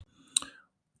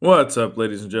What's up,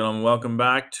 ladies and gentlemen? Welcome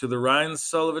back to the Ryan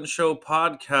Sullivan Show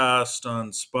podcast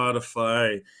on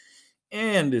Spotify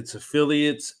and its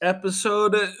affiliates,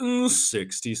 episode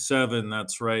 67.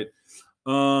 That's right.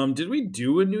 Did we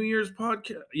do a New Year's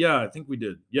podcast? Yeah, I think we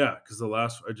did. Yeah, because the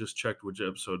last I just checked which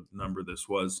episode number this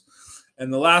was,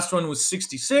 and the last one was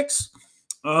 66.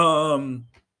 Um,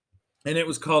 and it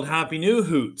was called Happy New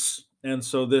Hoots, and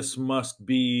so this must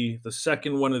be the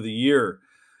second one of the year.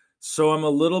 So I'm a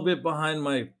little bit behind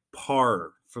my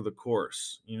par for the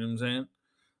course. You know what I'm saying?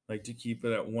 Like to keep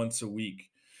it at once a week.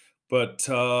 But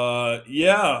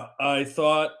yeah, I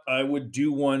thought I would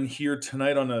do one here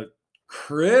tonight on a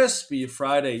crispy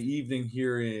Friday evening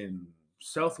here in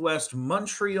Southwest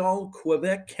Montreal,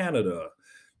 Quebec, Canada.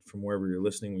 From wherever you're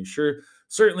listening, we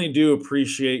certainly do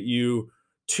appreciate you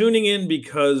tuning in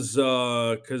because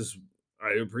I just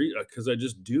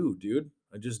do, dude.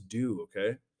 I just do.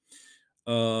 Okay.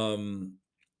 Um,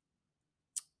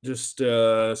 just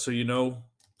so you know,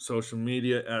 social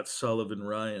media at Sullivan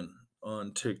Ryan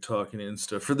on TikTok and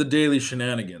Insta for the daily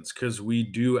shenanigans because we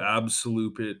do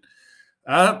absolute it,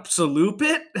 because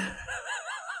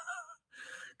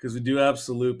we do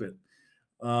absolute it.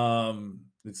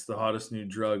 It's the hottest new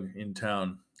drug in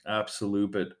town.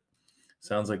 Absolute it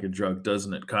sounds like a drug,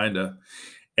 doesn't it? Kinda.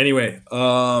 Anyway,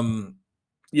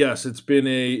 yes, it's been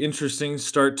a interesting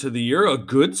start to the year, a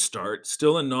good start.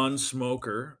 Still a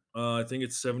non-smoker. I think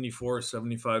it's 74 or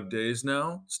 75 days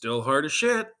now. Still hard as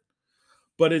shit,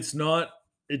 but it's not.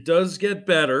 It does get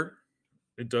better.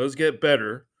 It does get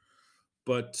better,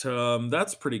 but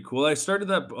that's pretty cool. I started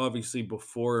that obviously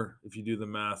before, if you do the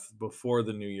math, before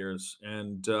the New Year's,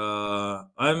 and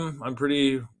I'm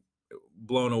pretty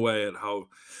blown away at how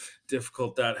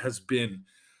difficult that has been.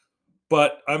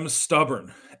 But I'm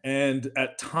stubborn, and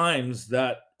at times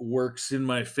that works in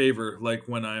my favor, like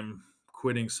when I'm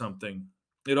quitting something.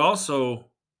 It also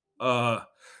uh,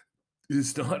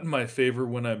 is not in my favor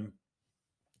when I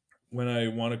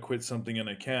want to quit something and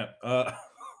I can't.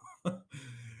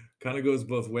 Kind of goes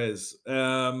both ways.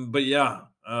 But yeah,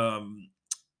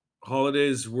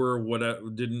 holidays were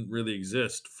didn't really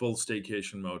exist. Full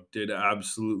staycation mode. Did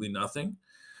absolutely nothing.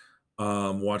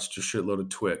 Watched a shitload of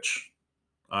Twitch.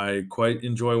 I quite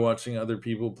enjoy watching other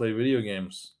people play video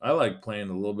games. I like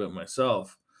playing a little bit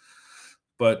myself,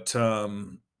 but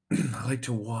I like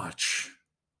to watch.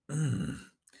 Mm.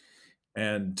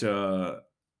 And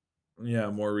yeah,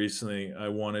 more recently, I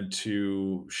wanted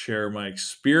to share my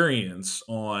experience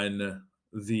on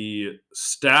the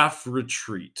staff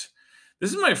retreat.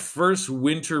 This is my first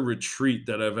winter retreat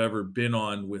that I've ever been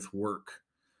on with work.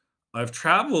 I've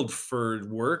traveled for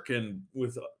work and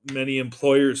with many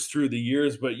employers through the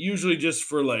years, but usually just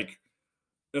for like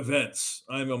events.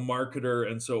 I'm a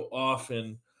marketer, and so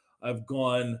often I've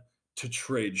gone to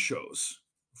trade shows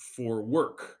for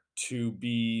work to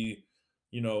be,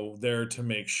 there to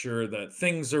make sure that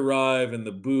things arrive and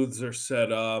the booths are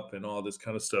set up and all this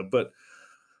kind of stuff. But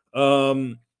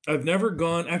I've never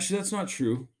gone, actually, that's not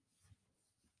true.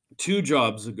 2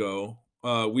 jobs ago,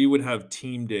 we would have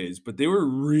team days, but they were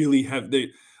really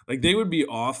they would be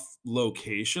off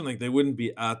location, like they wouldn't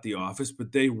be at the office,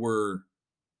 but they were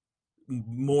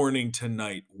morning to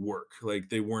night work. Like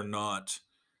they were not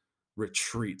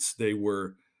retreats. They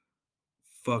were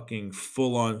fucking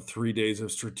full on 3 days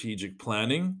of strategic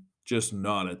planning, just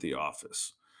not at the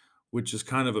office, which is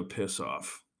kind of a piss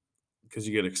off because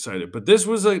you get excited. But this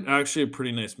was actually a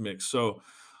pretty nice mix. So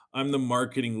I'm the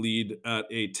marketing lead at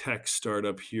a tech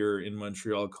startup here in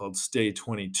Montreal called Stay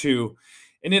 22.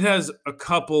 And it has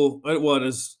it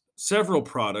has several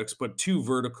products, but 2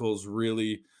 verticals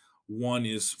really. One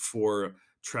is for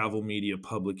travel media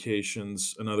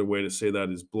publications. Another way to say that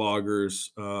is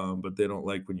bloggers, but they don't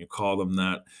like when you call them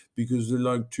that because they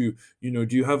like to, do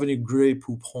you have any Grey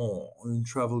Poupon in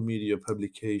travel media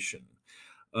publication?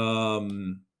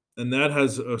 And that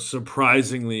has a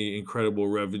surprisingly incredible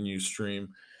revenue stream.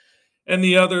 And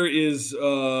the other is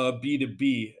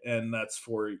B2B, and that's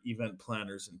for event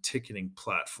planners and ticketing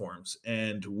platforms.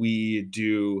 And we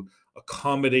do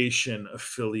accommodation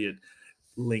affiliate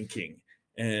linking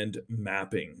and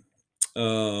mapping,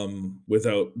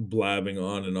 without blabbing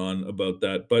on and on about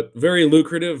that. But very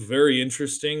lucrative, very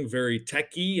interesting, very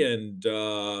techy, and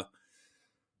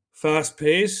fast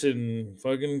paced and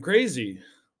fucking crazy.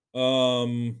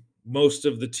 Most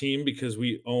of the team, because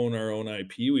we own our own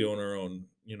IP, we own our own,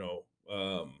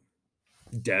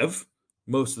 dev.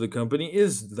 Most of the company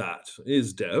is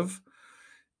dev.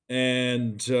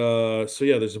 And so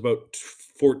yeah, there's about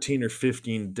 14 or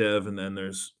 15 dev, and then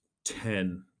there's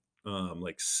 10,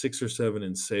 like 6 or 7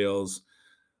 in sales,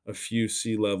 a few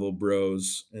C-level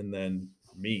bros, and then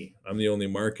me. I'm the only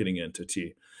marketing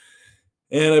entity.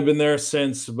 And I've been there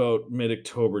since about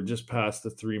mid-October, just past the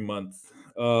 3 month.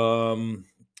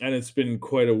 And it's been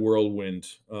quite a whirlwind.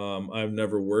 I've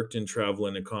never worked in travel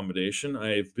and accommodation.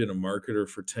 I've been a marketer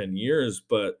for 10 years,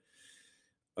 but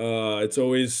it's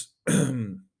always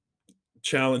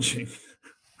challenging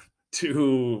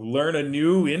to learn a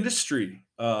new industry,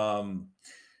 and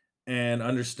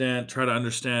try to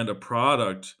understand a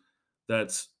product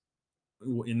that's,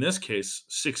 in this case,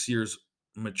 6 years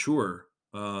mature.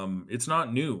 It's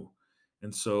not new.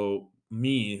 And so,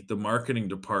 me, the marketing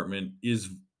department, is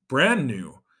brand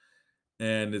new.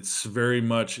 And it's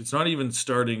not even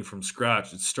starting from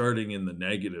scratch. It's starting in the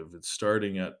negative. It's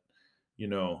starting at, you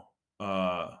know,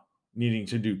 uh, needing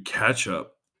to do catch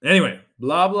up. Anyway,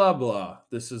 blah, blah, blah.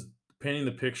 This is painting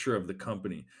the picture of the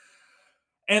company.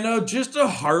 And just a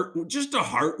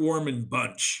heartwarming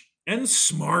bunch and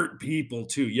smart people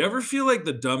too. You ever feel like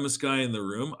the dumbest guy in the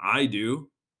room? I do.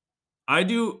 I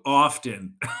do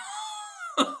often.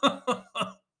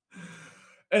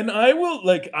 And I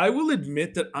will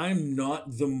admit that I'm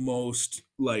not the most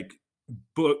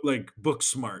book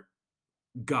smart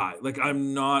guy. Like,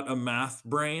 I'm not a math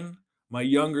brain. My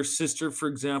younger sister, for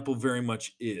example, very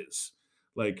much is.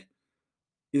 Like,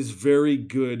 is very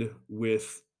good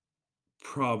with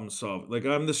problem solving. Like,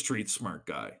 I'm the street smart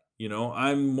guy.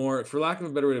 I'm more, for lack of a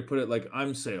better way to put it, like,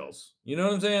 I'm sales. You know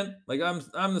what I'm saying? Like,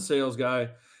 I'm the sales guy.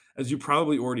 As you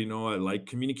probably already know, I like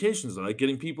communications. I like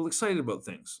getting people excited about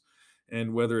things.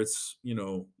 And whether it's,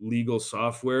 legal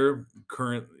software,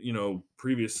 current,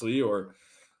 previously, or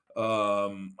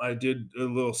I did a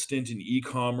little stint in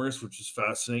e-commerce, which is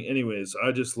fascinating. Anyways,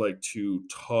 I just like to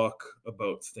talk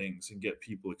about things and get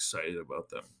people excited about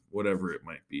them, whatever it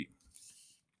might be.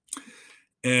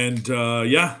 And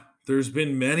yeah, there's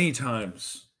been many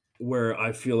times where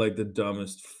I feel like the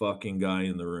dumbest fucking guy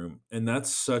in the room. And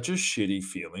that's such a shitty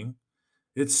feeling.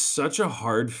 It's such a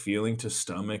hard feeling to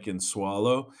stomach and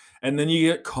swallow. And then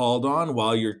you get called on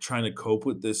while you're trying to cope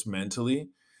with this mentally.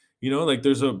 Like,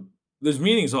 there's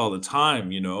meetings all the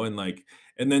time,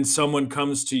 and then someone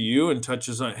comes to you and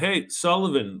touches on, "Hey,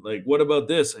 Sullivan, like, what about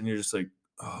this?" And you're just like,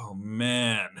 "Oh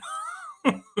man."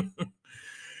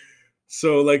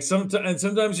 So, like,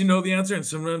 sometimes you know the answer and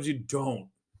sometimes you don't.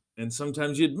 And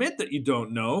sometimes you admit that you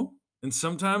don't know, and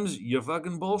sometimes you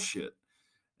fucking bullshit.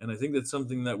 And I think that's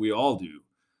something that we all do.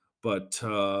 But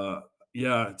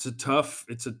yeah, it's a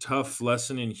tough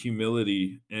lesson in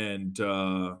humility and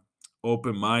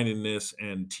open-mindedness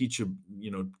and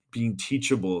being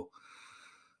teachable.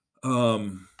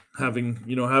 Having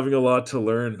a lot to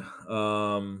learn.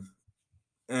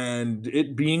 And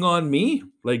it being on me.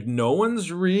 Like, no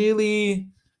one's really,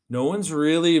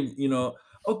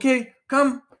 okay,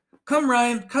 come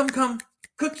Ryan, come,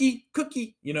 cookie.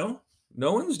 No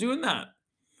one's doing that.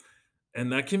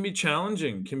 And that can be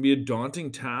challenging, can be a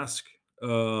daunting task.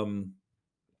 Um,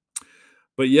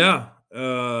 but yeah,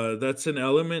 that's an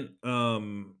element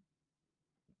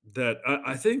that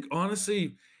I think,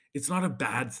 honestly, it's not a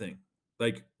bad thing.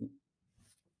 Like,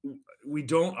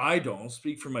 I don't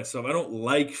speak for myself. I don't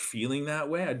like feeling that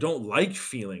way. I don't like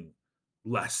feeling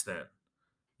less than,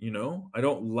 I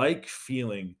don't like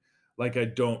feeling like I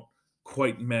don't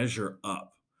quite measure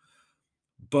up.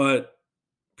 But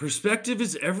perspective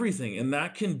is everything, and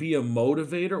that can be a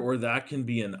motivator or that can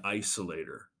be an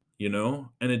isolator,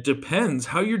 and it depends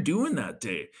how you're doing that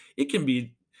day. It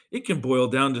can boil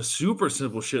down to super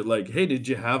simple shit like, hey, did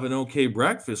you have an okay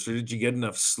breakfast or did you get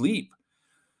enough sleep?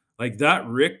 Like, that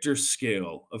Richter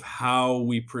scale of how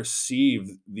we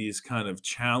perceive these kind of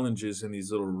challenges and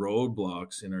these little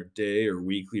roadblocks in our day or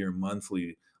weekly or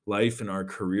monthly life in our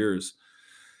careers,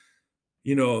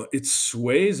 it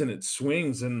sways and it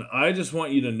swings. And I just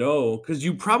want you to know, because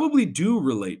you probably do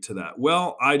relate to that.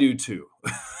 Well, I do too.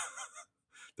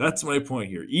 That's my point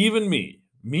here. Even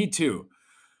me too.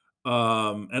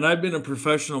 And I've been a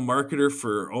professional marketer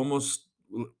for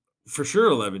for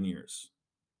sure, 11 years.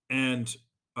 And,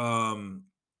 um,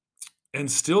 and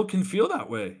still can feel that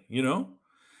way.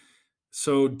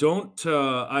 So don't,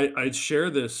 I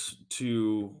share this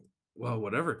to, well,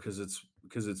 whatever, because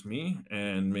it's me,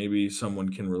 and maybe someone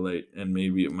can relate, and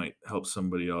maybe it might help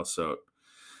somebody else out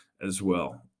as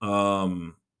well.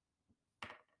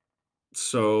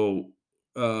 So,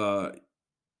 uh,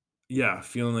 yeah,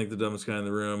 feeling like the dumbest guy in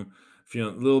the room,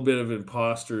 feeling a little bit of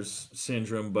imposter's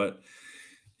syndrome, but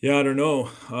yeah, I don't know.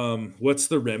 What's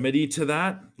the remedy to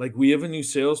that? Like, we have a new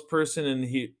salesperson,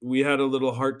 and we had a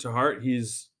little heart to heart.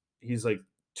 He's like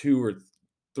 2 or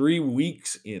 3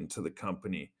 weeks into the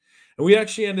company, and we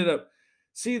actually ended up.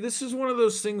 See, this is one of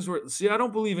those things where, see, I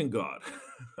don't believe in God.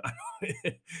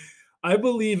 I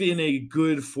believe in a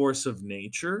good force of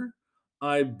nature.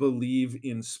 I believe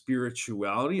in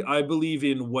spirituality. I believe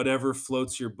in whatever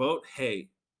floats your boat. Hey,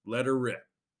 let her rip.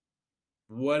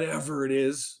 Whatever it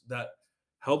is that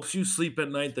helps you sleep at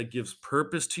night, that gives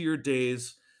purpose to your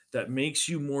days, that makes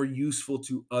you more useful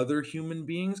to other human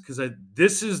beings. Because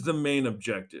this is the main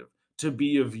objective, to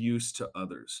be of use to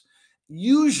others.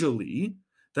 Usually,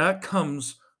 that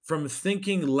comes from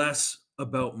thinking less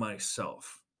about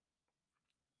myself.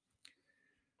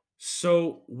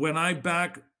 So when I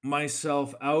back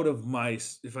myself out of my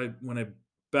if I when I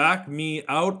back me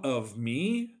out of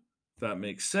me, if that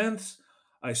makes sense,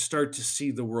 I start to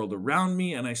see the world around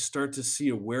me and I start to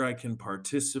see where I can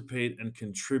participate and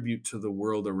contribute to the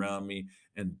world around me.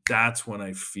 And that's when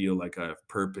I feel like I have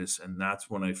purpose. And that's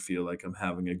when I feel like I'm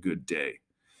having a good day.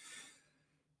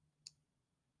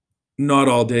 Not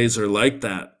all days are like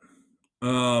that.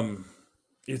 Um,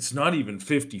 it's not even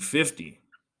 50-50.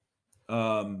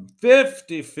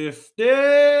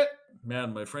 50-50.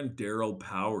 Man, my friend Daryl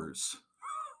Powers,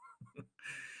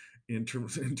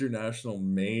 international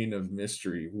main of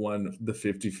mystery, won the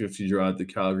 50-50 draw at the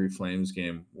Calgary Flames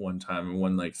game one time and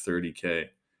won like 30K.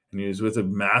 And he was with a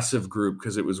massive group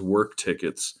because it was work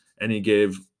tickets. And he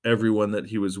gave everyone that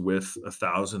he was with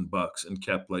 $1,000 and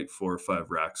kept like 4 or 5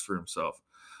 racks for himself.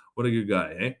 What a good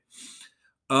guy, eh?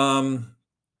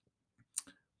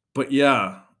 But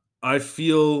yeah, I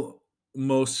feel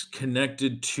most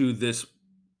connected to this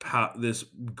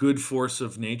good force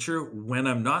of nature when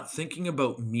I'm not thinking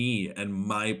about me and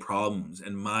my problems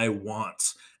and my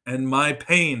wants and my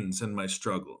pains and my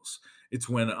struggles. It's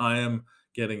when I am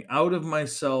getting out of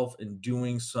myself and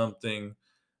doing something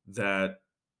that,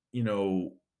 you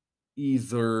know,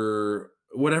 either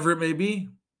whatever it may be.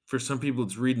 For some people,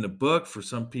 it's reading a book. For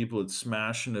some people, it's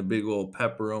smashing a big old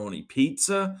pepperoni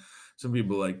pizza. Some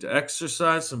people like to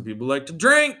exercise. Some people like to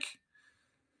drink.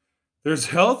 There's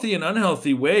healthy and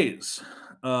unhealthy ways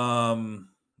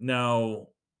now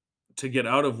to get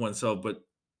out of oneself, but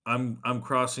I'm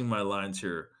crossing my lines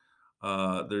here.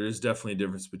 There is definitely a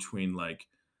difference between like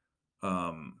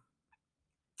um,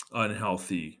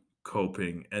 unhealthy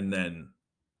coping and then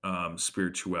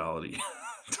spirituality.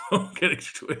 Don't get it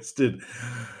twisted.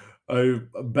 I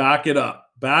back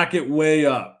it way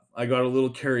up. I got a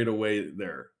little carried away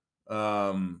there.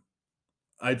 Um,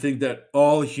 I think that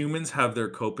all humans have their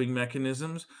coping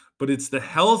mechanisms, but it's the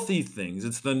healthy things,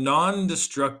 it's the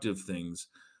non-destructive things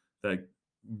that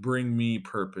bring me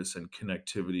purpose and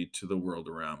connectivity to the world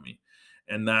around me.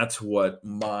 And that's what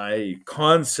my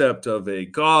concept of a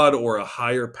god or a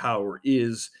higher power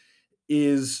is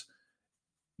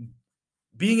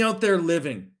being out there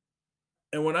living.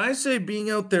 And when I say being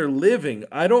out there living,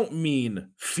 I don't mean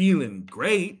feeling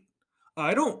great.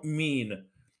 I don't mean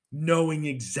knowing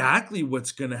exactly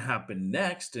what's going to happen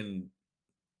next and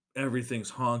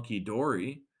everything's honky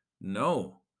dory.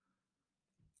 No,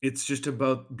 it's just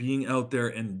about being out there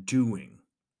and doing.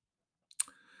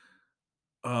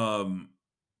 Um,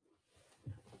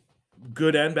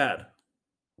 Good and bad,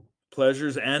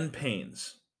 pleasures and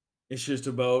pains. It's just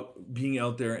about being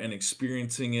out there and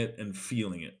experiencing it and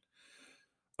feeling it.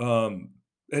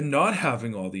 And not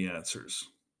having all the answers.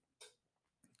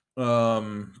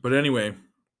 But anyway,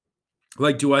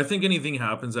 like, do I think anything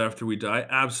happens after we die?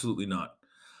 Absolutely not.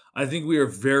 I think we are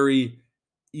very,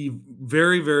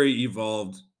 very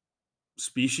evolved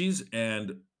species,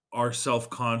 and our self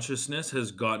consciousness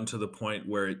has gotten to the point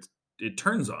where it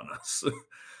turns on us.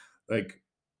 Like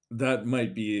that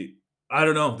might be. I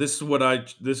don't know. This is what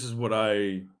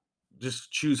I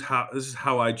just choose how. This is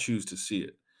how I choose to see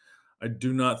it. I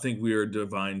do not think we are a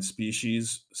divine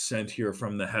species sent here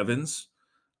from the heavens.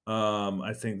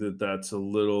 I think that that's a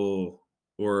little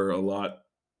or a lot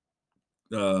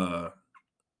uh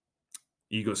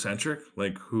egocentric,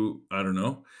 like who I don't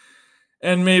know.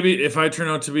 And maybe if I turn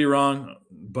out to be wrong,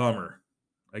 bummer.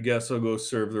 I guess I'll go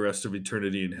serve the rest of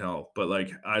eternity in hell. But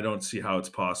like I don't see how it's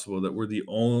possible that we're the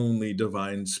only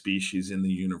divine species in the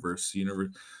universe.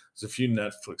 There's a few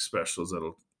Netflix specials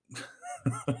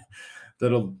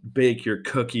that'll bake your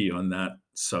cookie on that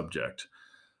subject.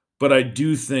 But I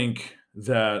do think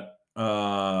that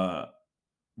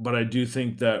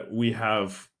we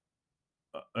have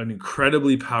an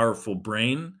incredibly powerful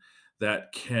brain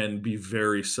that can be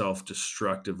very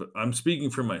self-destructive. I'm speaking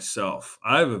for myself.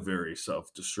 I have a very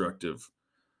self-destructive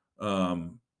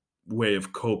um, way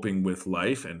of coping with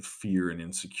life and fear and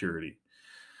insecurity.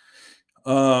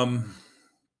 Um,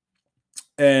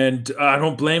 and I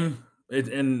don't blame it.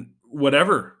 And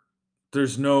whatever,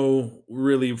 there's no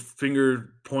really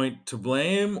finger point to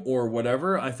blame or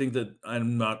whatever. I think that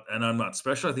I'm not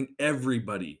special. I think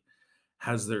everybody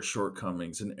has their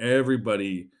shortcomings, and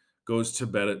everybody goes to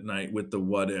bed at night with the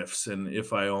what ifs and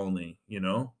if I only, you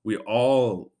know? We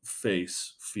all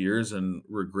face fears and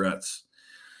regrets.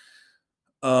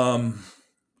 Um,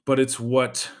 but it's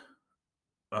what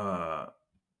uh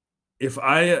if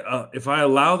I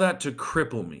allow that to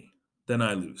cripple me, then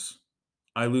I lose.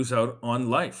 I lose out on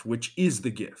life, which is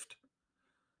the gift.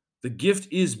 The gift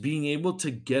is being able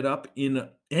to get up in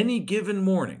any given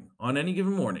morning, on any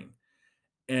given morning,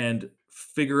 and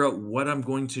figure out what I'm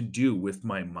going to do with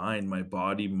my mind, my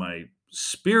body, my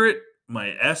spirit,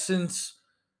 my essence,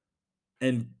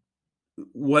 and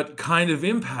what kind of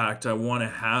impact I want to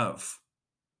have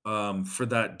for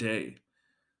that day.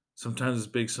 Sometimes it's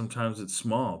big, sometimes it's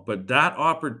small, but that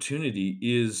opportunity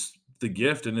is the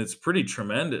gift, and it's pretty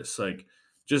tremendous. Like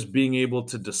just being able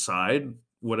to decide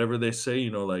whatever they say,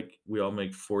 like we all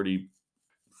make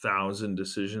 40,000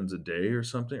 decisions a day or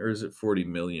something, or is it 40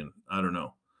 million? I don't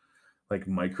know. Like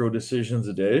micro decisions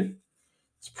a day.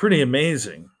 It's pretty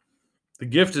amazing. The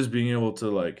gift is being able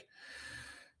to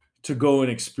to go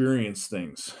and experience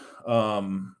things.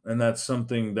 And that's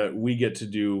something that we get to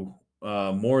do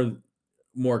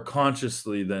more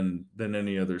consciously than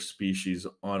any other species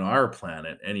on our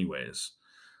planet anyways.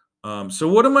 So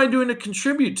what am I doing to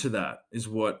contribute to that is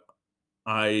what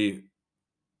I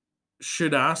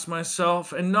should ask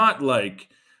myself, and not like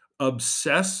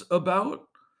obsess about,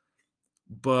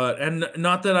 but and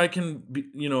not that I can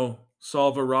be,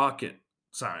 solve a rocket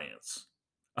science.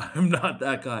 I'm not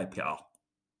that guy, pal.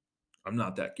 I'm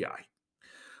not that guy.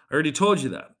 I already told you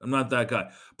that. I'm not that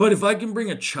guy. But if I can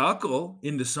bring a chuckle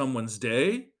into someone's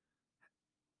day,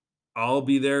 I'll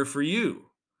be there for you.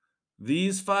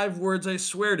 These 5 words I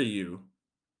swear to you.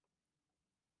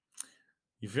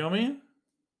 You feel me?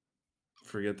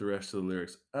 Forget the rest of the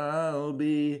lyrics. I'll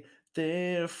be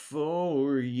there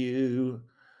for you.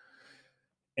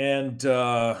 And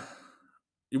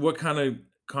what kind of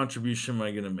contribution am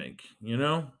I going to make,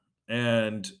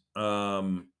 And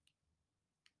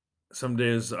some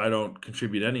days I don't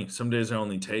contribute any. Some days I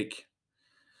only take.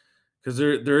 Cuz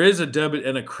there is a debit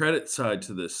and a credit side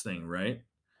to this thing, right?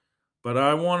 But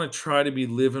I want to try to be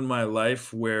living my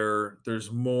life where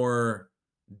there's more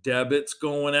debits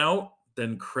going out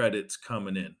than credits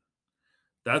coming in.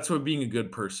 That's what being a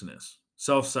good person is.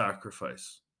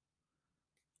 Self-sacrifice,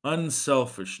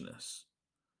 unselfishness,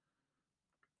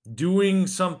 doing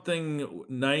something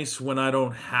nice when I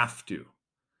don't have to,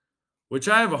 which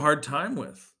I have a hard time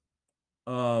with.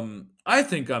 I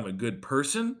think I'm a good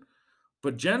person,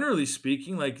 but generally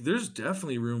speaking, like there's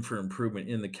definitely room for improvement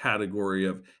in the category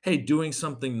of, hey, doing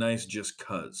something nice just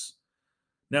cuz.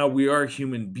 Now we are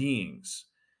human beings,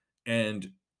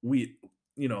 and we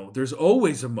there's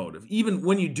always a motive. Even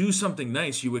when you do something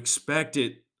nice, you expect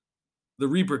it. The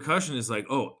repercussion is like,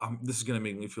 oh, this is going to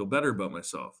make me feel better about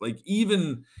myself. Like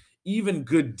even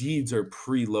good deeds are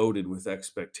preloaded with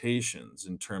expectations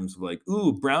in terms of like,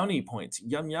 ooh, brownie points,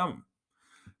 yum yum,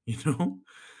 you know.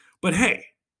 But hey,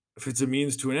 if it's a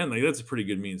means to an end, like that's a pretty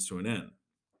good means to an end,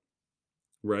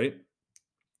 right?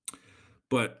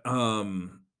 But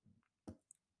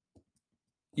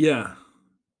yeah,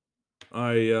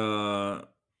 I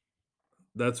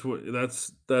that's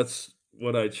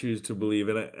what I choose to believe,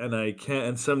 and I can't.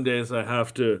 And some days I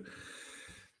have to,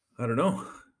 I don't know,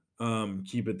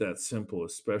 keep it that simple,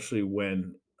 especially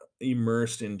when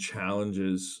immersed in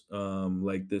challenges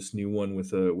like this new one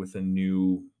with a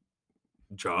new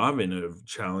job in a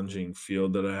challenging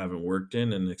field that I haven't worked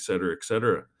in, and et cetera, et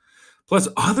cetera. Plus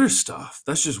other stuff.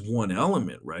 That's just one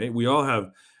element, right? We all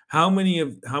have how many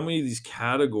of these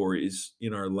categories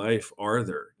in our life are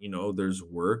there? There's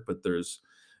work, but there's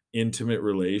intimate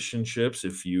relationships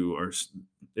if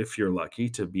you're lucky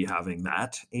to be having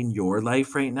that in your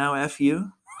life right now, F you.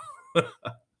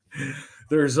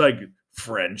 There's like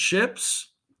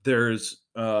friendships, there's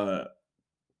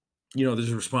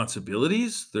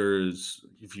responsibilities, there's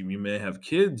if you may have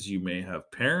kids, you may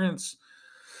have parents.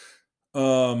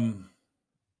 Um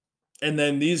and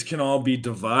then these can all be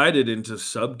divided into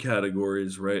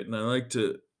subcategories, right? And I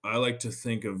like to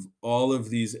think of all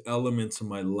of these elements of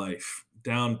my life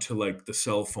down to like the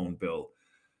cell phone bill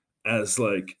as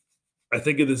like I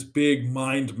think of this big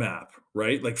mind map,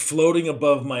 right? Like floating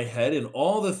above my head, and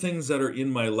all the things that are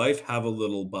in my life have a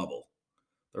little bubble.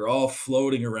 They're all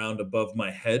floating around above my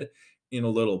head in a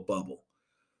little bubble,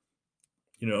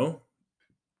 you know?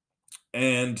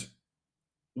 And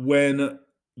when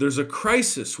there's a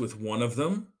crisis with one of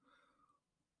them,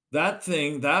 that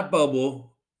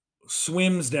bubble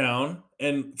swims down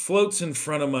and floats in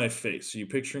front of my face. Are you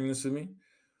picturing this with me?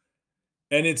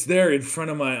 And it's there in front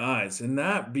of my eyes. And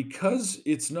that, because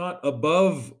it's not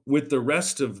above with the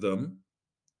rest of them,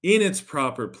 in its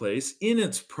proper place, in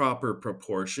its proper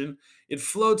proportion. It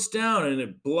floats down and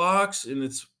it blocks and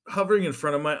it's hovering in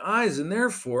front of my eyes. And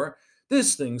therefore,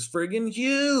 this thing's friggin'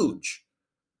 huge.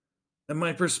 And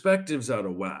my perspective's out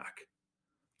of whack.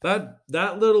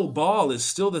 That little ball is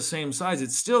still the same size.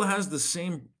 It still has the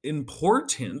same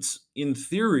importance in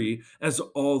theory as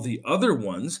all the other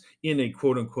ones in a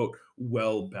quote unquote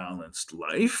well-balanced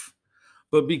life.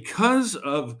 But because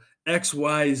of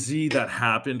XYZ that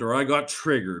happened, or I got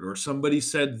triggered, or somebody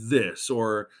said this,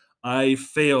 or I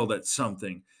failed at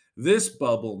something, this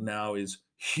bubble now is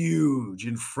huge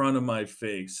in front of my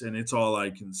face and it's all I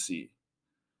can see.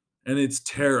 And it's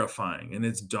terrifying and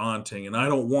it's daunting and I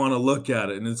don't want to look at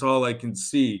it and it's all I can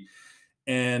see.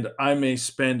 And I may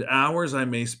spend hours, I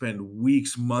may spend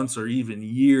weeks, months, or even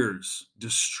years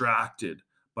distracted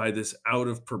by this out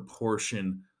of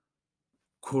proportion,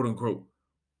 quote unquote,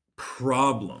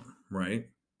 problem, right?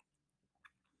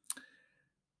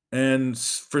 And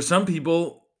for some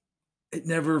people, it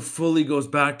never fully goes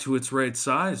back to its right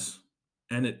size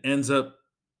and it ends up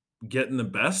getting the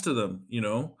best of them, you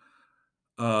know?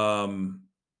 Um,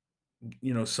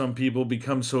 some people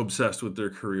become so obsessed with their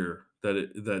career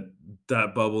that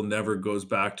that bubble never goes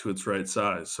back to its right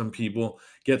size. Some people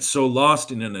get so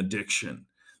lost in an addiction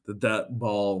that that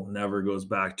ball never goes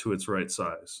back to its right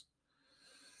size.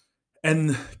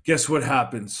 And guess what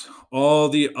happens? All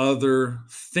the other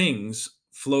things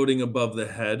floating above the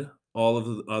head, all of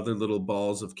the other little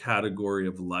balls of category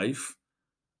of life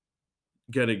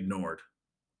get ignored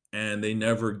and they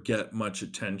never get much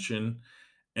attention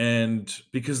and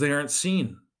because they aren't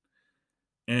seen.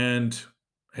 And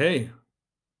hey,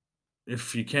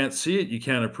 if you can't see it, you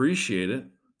can't appreciate it.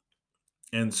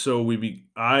 And so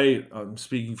I'm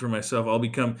speaking for myself, I'll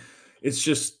become it's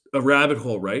just a rabbit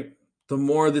hole, right? The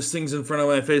more this thing's in front of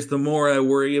my face, the more I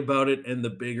worry about it and the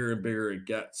bigger and bigger it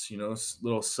gets,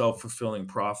 little self-fulfilling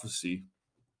prophecy.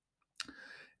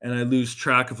 And I lose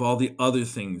track of all the other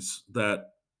things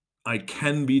that I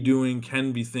can be doing,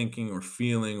 can be thinking or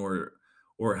feeling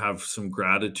or have some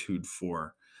gratitude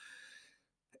for.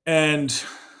 And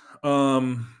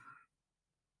um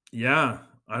yeah,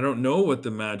 I don't know what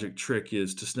the magic trick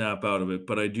is to snap out of it,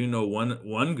 but I do know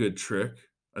one good trick.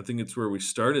 I think it's where we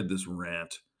started this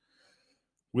rant,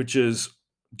 which is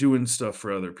doing stuff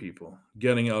for other people,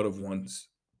 getting out of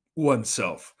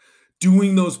oneself,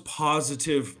 doing those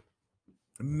positive,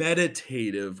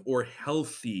 meditative, or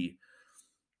healthy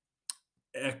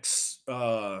ex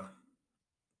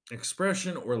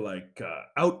expression or like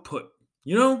output.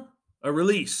 A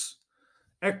release,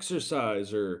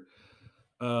 exercise, or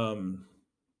um,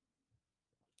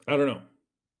 I don't know,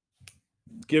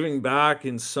 giving back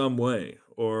in some way,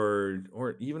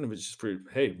 or even if it's just for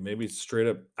hey, maybe it's straight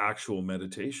up actual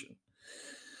meditation.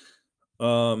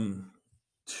 Um,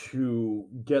 to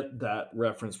get that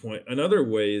reference point. Another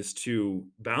way is to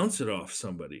bounce it off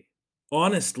somebody.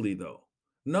 Honestly, though,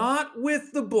 not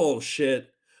with the bullshit,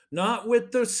 not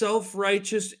with the self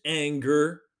righteous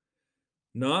anger,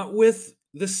 not with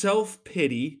the self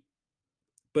pity,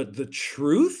 but the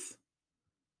truth,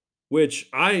 which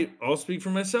I'll speak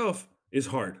for myself, is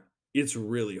hard. It's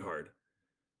really hard.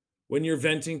 When you're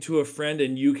venting to a friend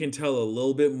and you can tell a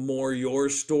little bit more your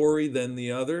story than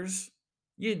the others,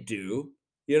 you do,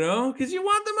 because you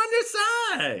want them on your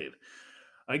side.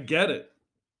 I get it.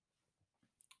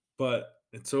 But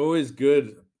it's always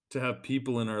good to have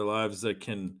people in our lives that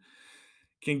can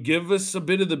give us a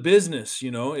bit of the business,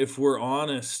 if we're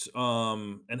honest,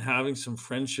 and having some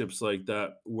friendships like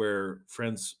that where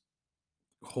friends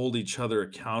hold each other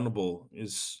accountable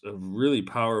is a really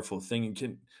powerful thing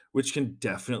and which can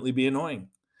definitely be annoying.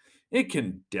 It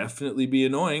can definitely be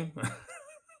annoying.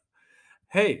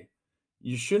 Hey,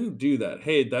 you shouldn't do that.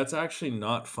 Hey, that's actually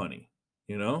not funny,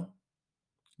 you know?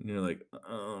 And you're like,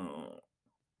 oh,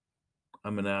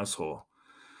 I'm an asshole.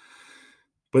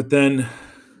 But then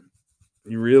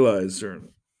you realize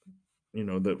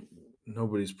that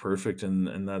nobody's perfect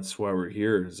and that's why we're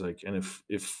here. Is like, and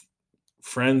if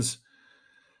friends,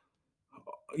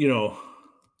 you know,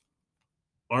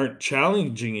 aren't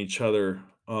challenging each other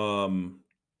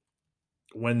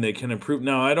when they can improve.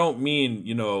 Now, I don't mean,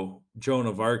 Joan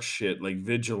of Arc shit, like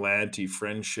vigilante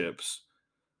friendships,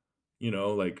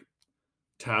 like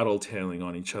tattletaling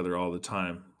on each other all the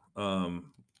time.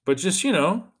 But just,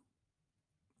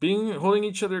 being holding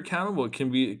each other accountable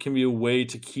can be a way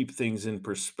to keep things in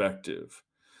perspective.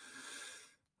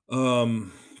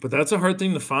 But that's a hard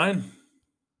thing to find.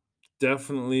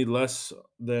 Definitely less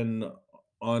than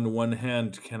on one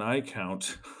hand can I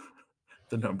count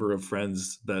the number of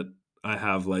friends that I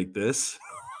have like this.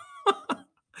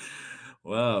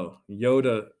 Wow,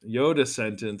 Yoda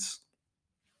sentence.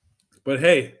 But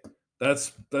hey,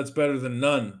 that's better than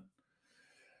none.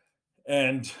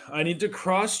 And I need to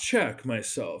cross check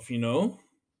myself, do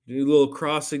a little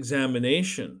cross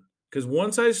examination. Because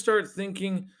once I start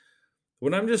thinking,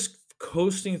 when I'm just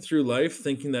coasting through life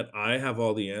thinking that I have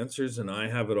all the answers and I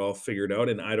have it all figured out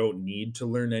and I don't need to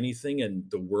learn anything and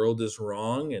the world is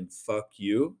wrong and fuck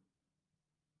you,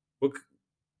 well,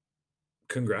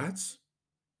 congrats.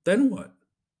 Then what?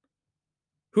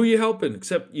 Who you helping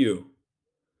except you?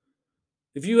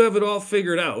 If you have it all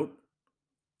figured out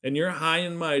and you're high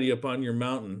and mighty up on your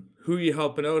mountain, who you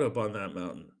helping out up on that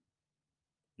mountain?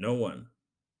 No one.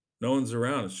 No one's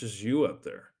around. It's just you up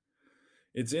there.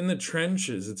 It's in the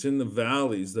trenches, it's in the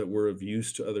valleys that we're of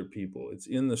use to other people. It's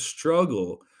in the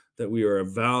struggle that we are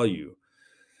of value.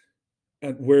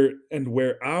 And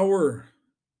where our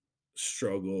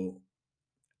struggle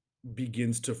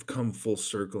begins to come full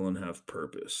circle and have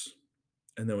purpose.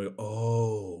 And then we go,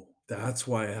 oh, that's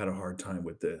why I had a hard time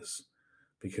with this.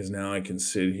 Because now I can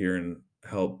sit here and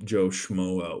help Joe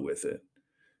Schmo out with it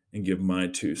and give my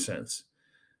 2 cents.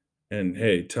 And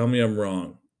hey, tell me I'm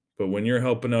wrong. But when you're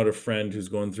helping out a friend who's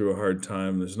going through a hard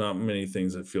time, there's not many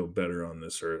things that feel better on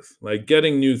this earth. Like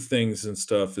getting new things and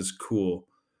stuff is cool.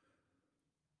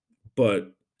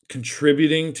 But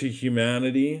contributing to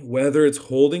humanity, whether it's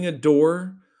holding a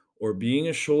door or being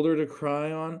a shoulder to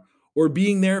cry on, or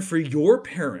being there for your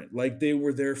parent like they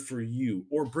were there for you,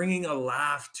 or bringing a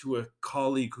laugh to a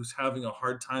colleague who's having a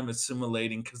hard time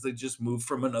assimilating because they just moved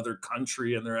from another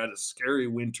country and they're at a scary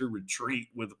winter retreat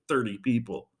with 30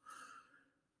 people.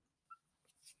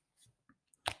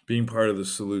 Being part of the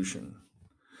solution,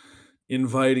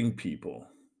 inviting people,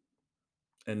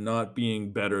 and not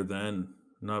being better than,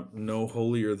 not no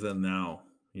holier than thou,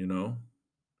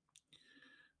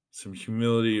 some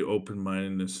humility,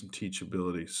 open-mindedness, and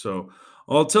teachability. So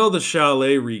I'll tell the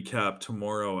chalet recap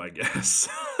tomorrow, I guess.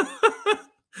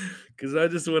 Because I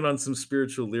just went on some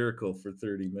spiritual lyrical for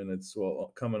 30 minutes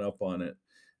while coming up on it.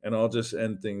 And I'll just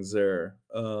end things there.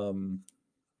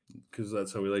 Because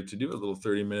that's how we like to do a little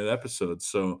 30-minute episode.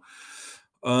 So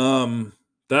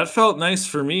that felt nice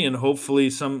for me, and hopefully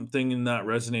something in that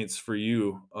resonates for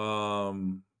you.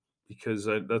 Because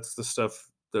that's the stuff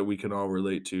that we can all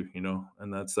relate to,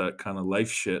 and that's that kind of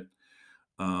life shit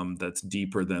that's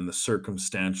deeper than the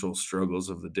circumstantial struggles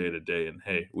of the day to day. And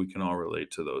hey, we can all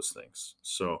relate to those things.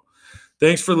 So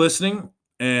thanks for listening,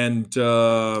 and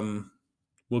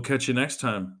we'll catch you next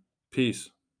time. Peace.